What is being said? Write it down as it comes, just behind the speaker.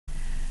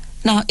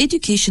Now,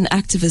 education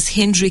activist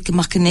Hendrik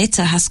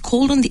Makaneta has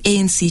called on the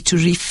ANC to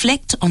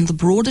reflect on the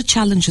broader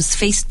challenges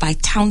faced by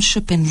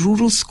township and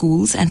rural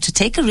schools and to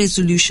take a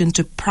resolution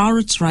to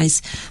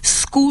prioritize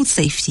school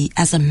safety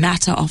as a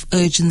matter of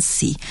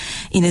urgency.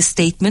 In a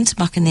statement,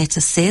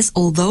 Makaneta says,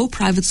 although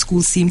private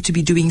schools seem to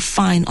be doing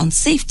fine on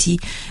safety,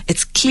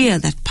 it's clear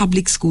that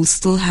public schools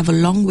still have a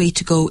long way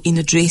to go in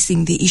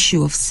addressing the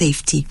issue of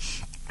safety.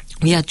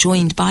 We are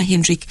joined by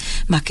Hendrik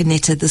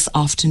Makaneta this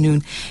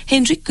afternoon.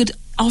 Hendrik, good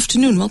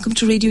afternoon. Welcome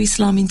to Radio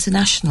Islam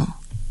International.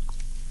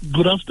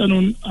 Good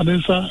afternoon,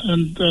 Anissa,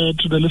 and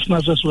to the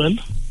listeners as well.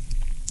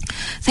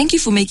 Thank you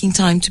for making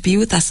time to be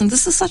with us. And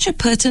this is such a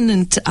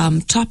pertinent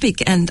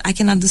topic, and I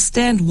can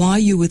understand why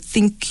you would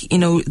think,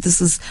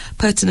 this is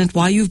pertinent,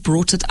 why you've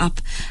brought it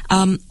up.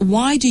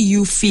 Why do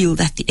you feel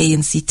that the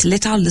ANC, to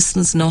let our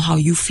listeners know how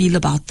you feel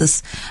about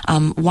this,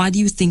 why do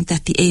you think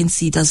that the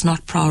ANC does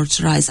not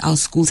prioritize our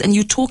schools? And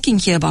you're talking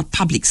here about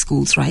public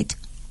schools, right?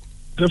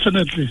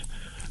 Definitely.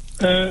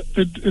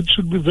 It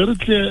should be very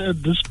clear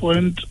at this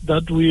point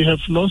that we have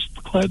lost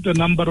quite a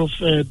number of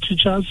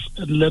teachers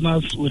and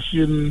learners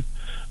within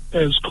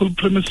school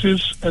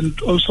premises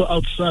and also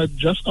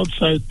just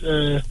outside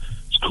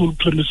school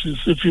premises.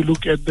 If you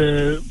look at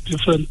the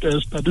different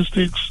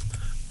statistics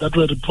that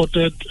were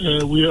reported,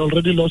 we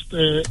already lost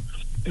a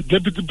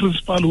deputy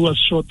principal who was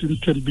shot in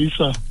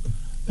Tembisa.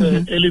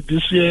 Early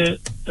this year,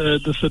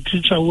 there's a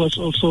teacher who was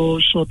also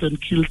shot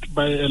and killed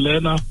by a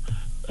learner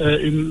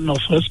in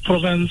Northwest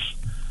Province.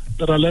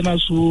 There are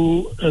learners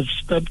who have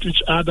stabbed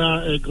each other.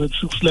 A grade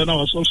 6 learner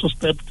was also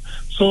stabbed.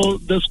 So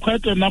there's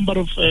quite a number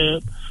of,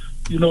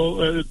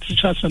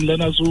 teachers and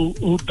learners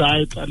who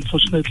died,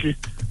 unfortunately,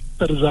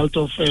 as a result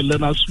of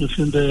learners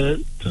within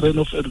the terrain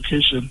of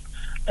education.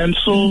 And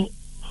so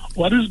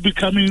what is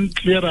becoming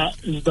clearer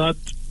is that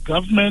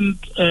government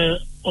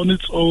on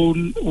its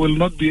own will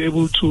not be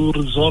able to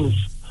resolve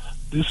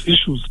these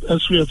issues,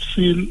 as we have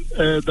seen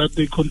that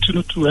they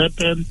continue to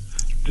happen.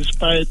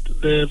 Despite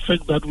the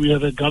fact that we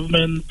have a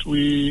government,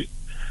 we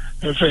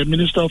have a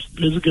Minister of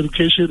Basic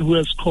Education who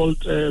has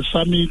called a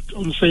summit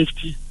on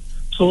safety.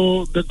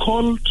 So the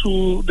call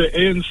to the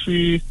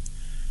ANC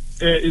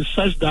is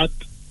such that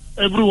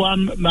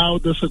everyone now,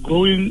 there's a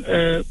growing,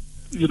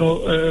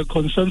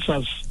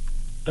 consensus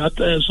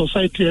that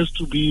society has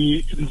to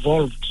be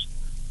involved.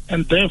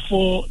 And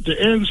therefore, the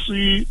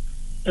ANC,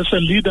 as a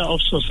leader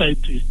of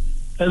society,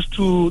 has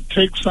to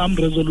take some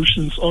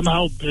resolutions on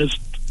how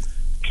best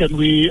can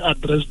we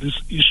address this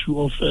issue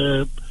of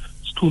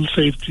school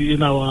safety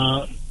in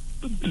our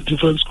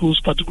different schools,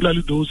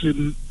 particularly those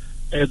in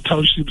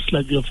townships,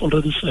 like you have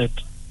already said.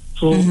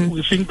 So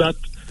we think that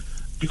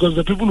because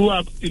the people who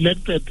are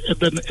elected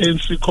at an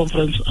ANC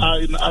conference are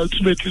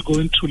ultimately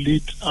going to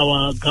lead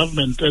our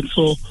government, and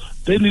so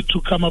they need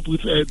to come up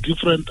with a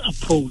different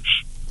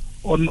approach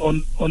on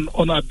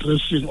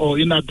addressing or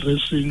in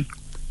addressing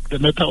the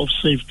matter of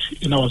safety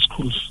in our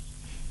schools.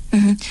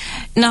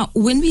 Now,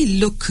 when we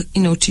look,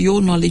 to your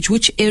knowledge,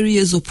 which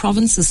areas or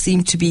provinces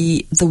seem to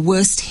be the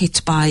worst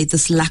hit by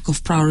this lack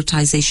of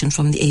prioritization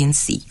from the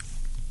ANC?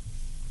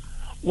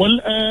 Well,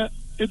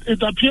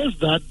 it appears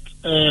that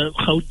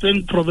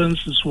Gauteng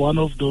province is one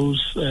of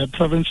those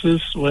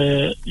provinces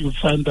where you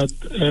find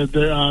that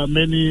there are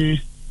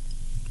many,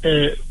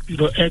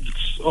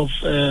 acts of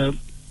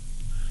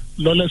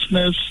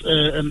lawlessness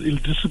and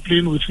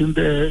ill-discipline within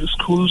the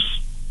schools,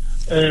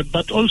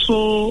 but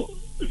also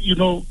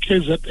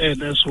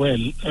KZN as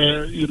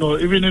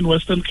well. Even in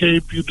Western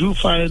Cape, you do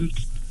find,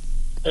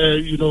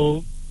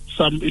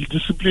 some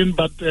ill-discipline,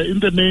 but in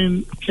the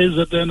main,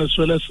 KZN as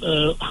well as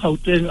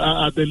Gauteng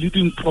are the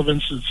leading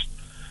provinces.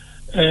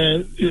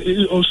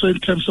 Also in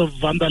terms of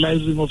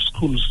vandalizing of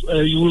schools.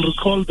 You will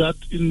recall that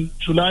in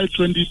July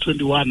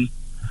 2021,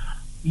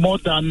 more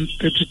than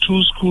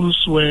 32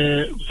 schools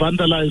were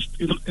vandalized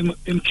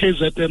in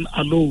KZN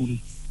alone.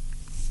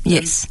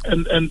 Yes.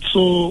 And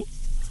so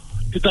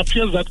it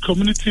appears that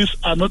communities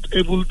are not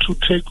able to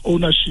take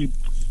ownership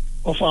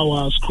of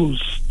our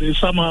schools. They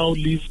somehow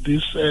leave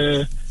this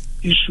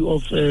issue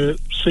of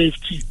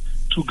safety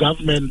to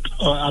government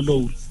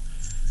alone.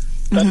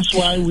 That's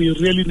why we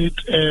really need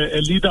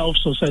a leader of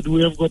society.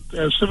 We have got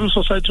civil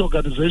society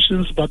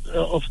organizations, but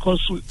of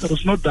course there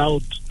is no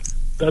doubt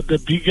that the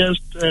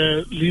biggest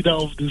leader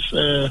of this,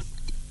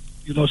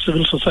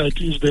 civil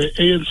society is the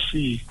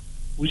ANC,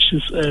 which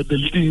is the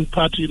leading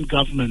party in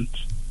government.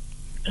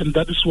 And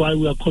that is why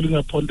we are calling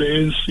upon the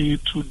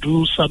ANC to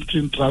do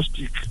something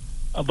drastic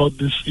about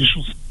these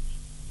issues.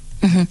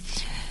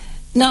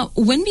 Now,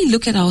 when we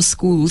look at our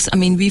schools,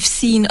 we've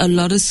seen a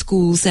lot of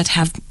schools that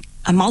have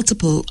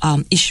multiple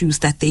issues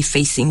that they're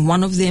facing.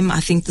 One of them,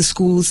 I think the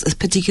schools,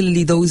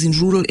 particularly those in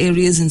rural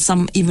areas and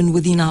some even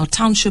within our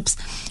townships,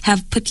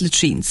 have pit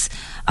latrines.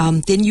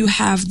 Then you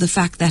have the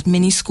fact that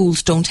many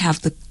schools don't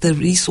have the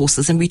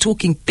resources, and we're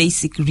talking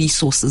basic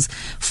resources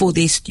for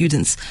their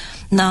students.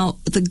 Now,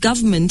 the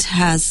government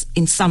has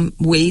in some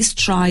ways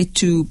tried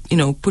to,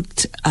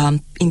 put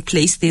in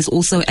place. There's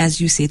also, as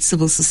you said,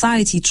 civil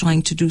society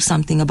trying to do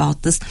something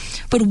about this.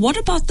 But what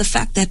about the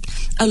fact that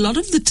a lot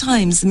of the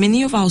times,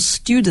 many of our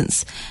students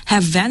students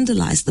have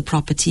vandalized the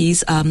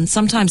properties,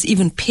 sometimes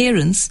even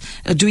parents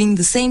are doing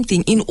the same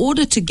thing in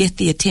order to get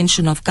the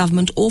attention of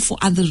government or for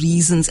other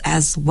reasons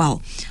as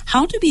well.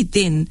 How do we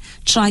then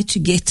try to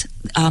get,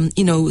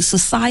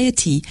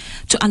 society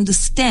to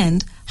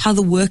understand how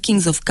the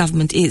workings of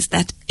government is,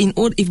 that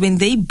when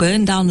they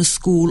burn down a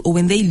school or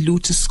when they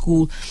loot a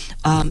school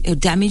or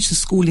damage the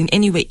school in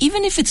any way,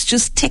 even if it's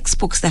just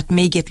textbooks that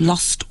may get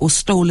lost or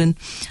stolen,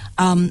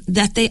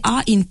 that they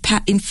are in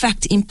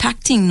fact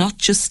impacting not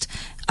just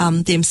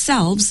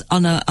themselves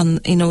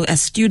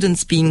as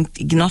students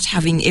not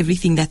having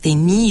everything that they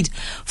need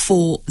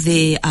for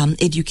their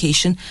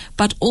education,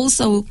 but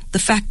also the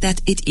fact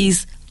that it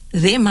is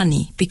their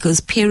money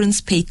because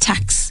parents pay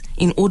tax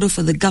in order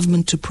for the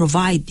government to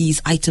provide these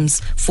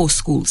items for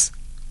schools.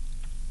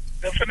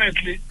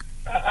 Definitely.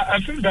 I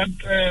think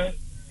that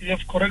you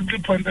have correctly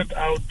pointed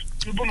out,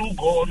 people who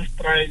go on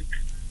strike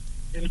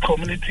in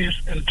communities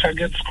and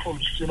target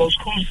schools.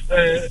 Schools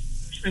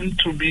seem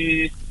to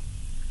be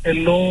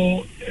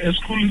low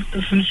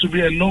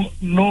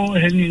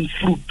hanging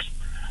fruit,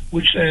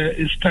 which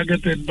is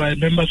targeted by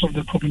members of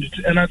the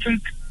community. And I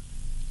think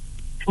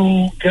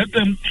to get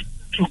them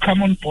to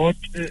come on board,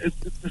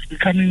 it's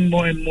becoming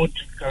more and more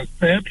difficult.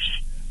 Perhaps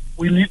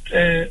we need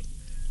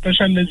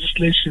special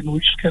legislation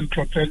which can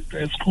protect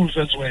schools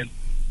as well.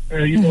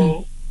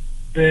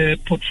 The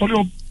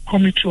Portfolio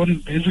Committee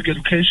on Basic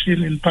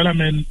Education in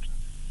Parliament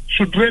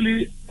should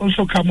really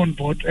also come on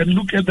board and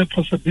look at the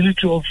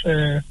possibility of,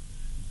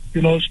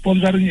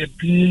 sponsoring a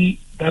bill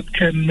that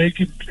can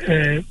make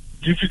it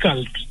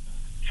difficult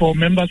for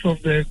members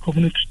of the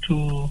community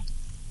to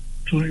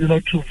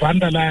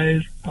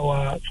vandalize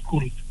our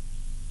schools.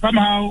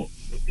 Somehow,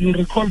 you'll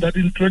recall that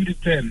in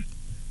 2010,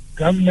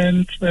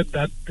 government said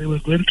that they were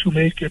going to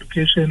make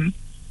education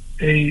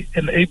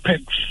an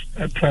apex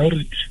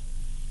priority.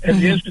 And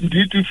yes,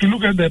 indeed, if you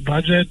look at the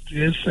budget,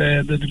 yes,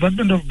 the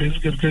Department of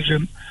Basic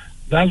Education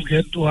does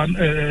get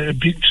a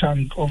big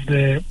chunk of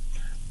the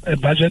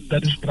budget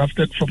that is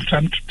drafted from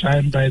time to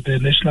time by the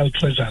National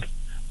Treasury.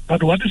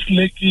 But what is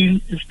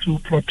lacking is to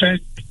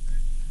protect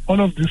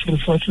all of these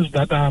resources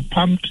that are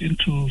pumped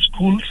into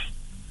schools.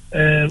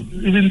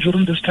 Even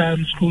during this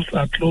time, schools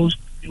are closed.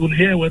 You will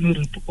hear when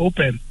we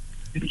open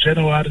in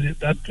January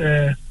that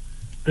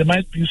there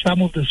might be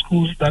some of the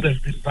schools that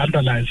have been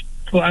vandalized.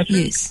 So I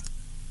think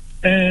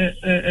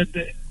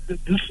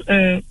this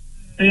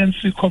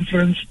ANC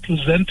conference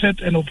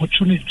presented an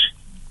opportunity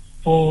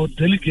for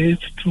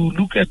delegates to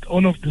look at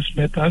all of these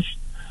matters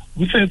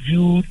with a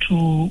view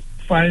to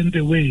find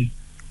a way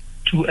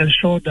to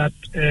ensure that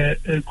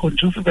a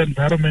conducive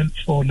environment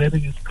for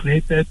learning is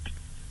created,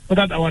 so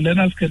that our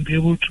learners can be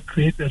able to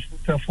create a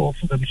future for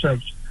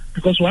themselves.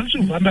 Because once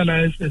you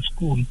vandalize a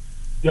school,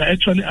 you are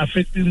actually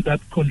affecting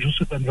that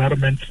conducive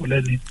environment for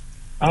learning.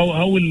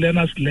 How will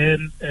learners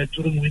learn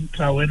during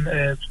winter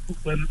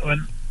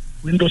when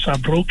windows are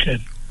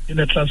broken in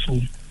a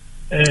classroom?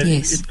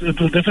 It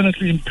will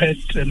definitely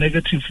impact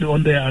negatively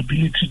on their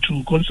ability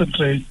to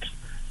concentrate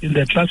in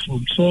the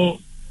classroom. So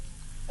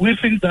we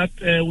think that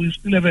we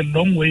still have a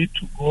long way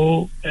to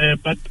go,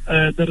 but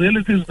the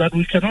reality is that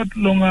we cannot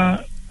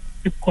longer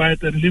keep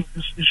quiet and leave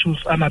these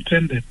issues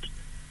unattended.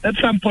 At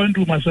some point,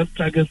 we must have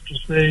targets to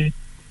say,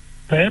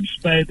 perhaps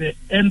by the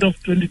end of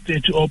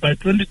 2030 or by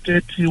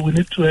 2030, we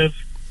need to have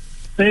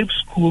safe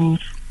schools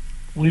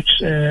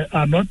which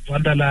are not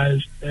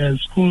vandalized,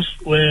 schools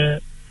where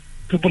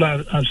people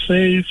are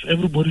safe,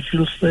 everybody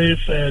feels safe,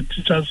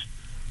 teachers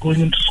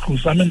going into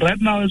schools. I mean, right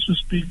now as we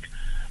speak,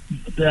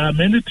 there are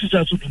many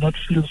teachers who do not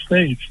feel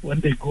safe when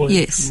they go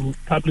into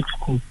public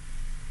schools.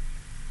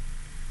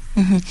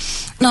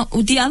 Now,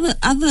 the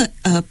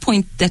other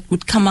point that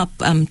would come up,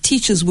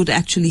 teachers would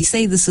actually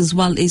say this as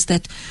well, is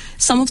that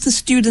some of the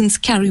students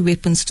carry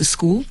weapons to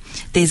school.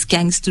 There's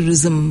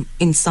gangsterism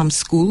in some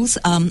schools.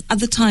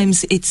 Other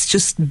times it's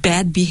just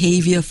bad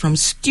behavior from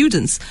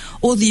students,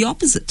 or the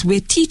opposite, where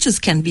teachers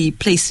can be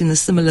placed in a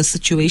similar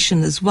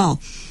situation as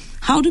well.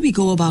 How do we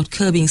go about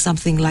curbing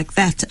something like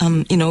that?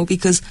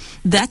 Because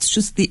that's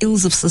just the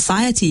ills of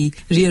society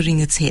rearing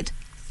its head.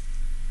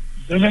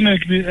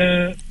 Definitely.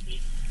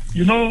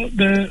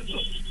 The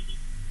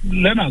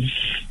learners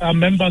are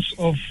members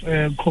of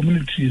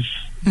communities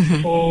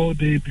before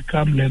they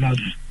become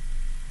learners.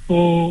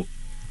 So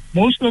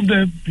most of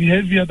the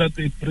behavior that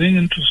they bring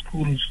into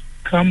schools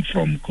come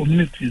from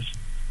communities.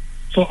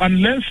 So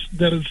unless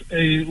there is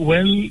a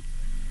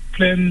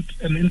well-planned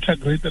and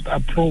integrated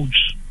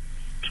approach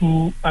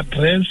to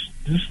address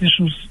these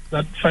issues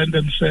that find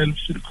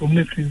themselves in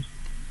communities,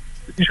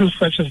 issues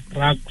such as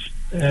drugs,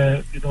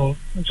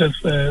 such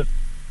as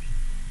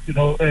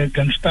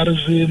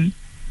gangsterism.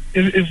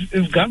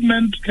 If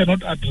government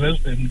cannot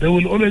address them, they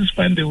will always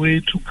find a way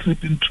to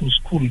creep into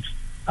schools.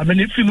 I mean,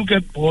 if you look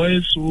at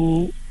boys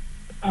who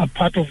are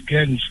part of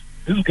gangs,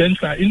 these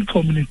gangs are in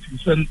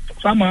communities, and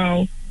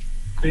somehow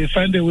they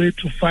find a way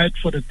to fight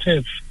for the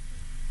turf.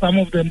 Some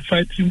of them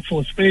fighting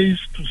for space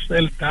to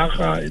sell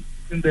dagga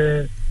in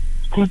the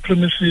school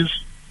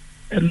premises,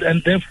 and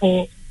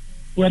therefore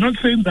we're not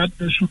saying that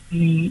there should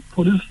be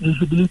police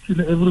visibility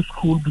in every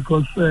school,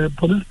 because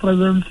police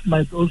presence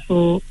might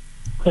also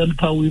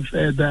temper with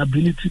the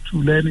ability to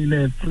learn in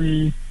a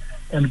free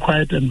and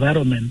quiet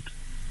environment.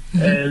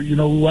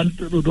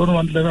 Mm-hmm. We don't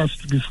want learners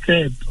to be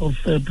scared of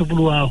people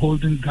who are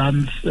holding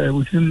guns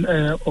within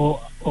or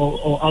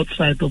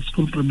outside of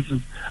school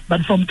premises.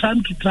 But from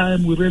time to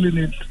time, we really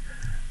need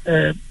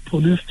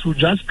police to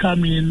just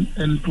come in,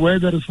 and where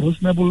there is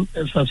reasonable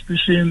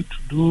suspicion, to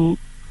do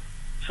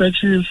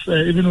searches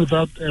even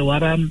without a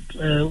warrant.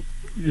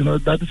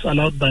 That is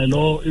allowed by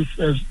law if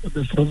there's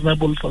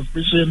reasonable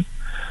suspicion.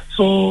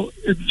 So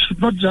it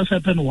should not just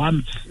happen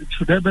once; it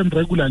should happen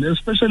regularly,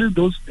 especially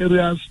those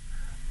areas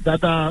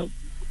that are,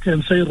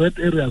 can say, red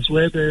areas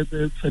where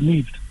there's a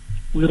need.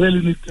 We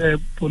really need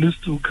police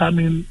to come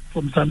in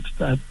from time to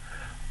time.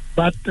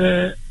 But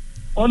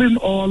all in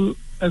all,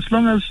 as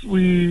long as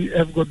we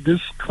have got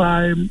this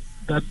crime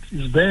that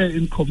is there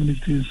in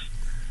communities,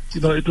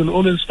 it will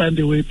always find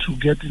a way to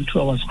get into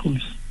our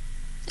schools.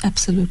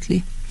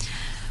 Absolutely.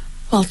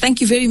 Well,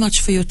 thank you very much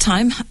for your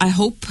time. I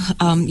hope,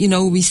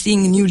 we're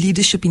seeing new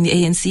leadership in the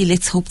ANC.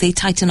 Let's hope they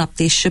tighten up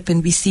their ship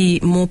and we see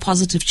more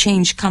positive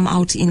change come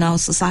out in our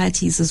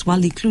societies as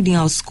well, including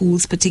our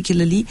schools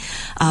particularly,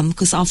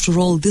 because after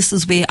all, this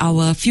is where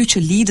our future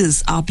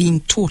leaders are being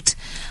taught.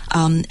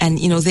 And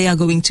they are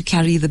going to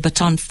carry the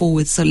baton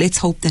forward. So let's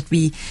hope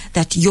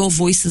that your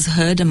voice is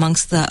heard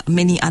amongst the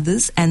many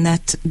others, and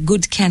that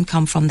good can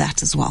come from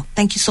that as well.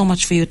 Thank you so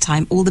much for your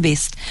time. All the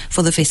best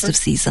for the festive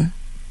season.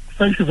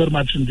 Thank you very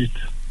much indeed.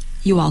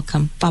 You're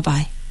welcome.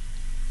 Bye-bye.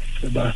 Bye-bye.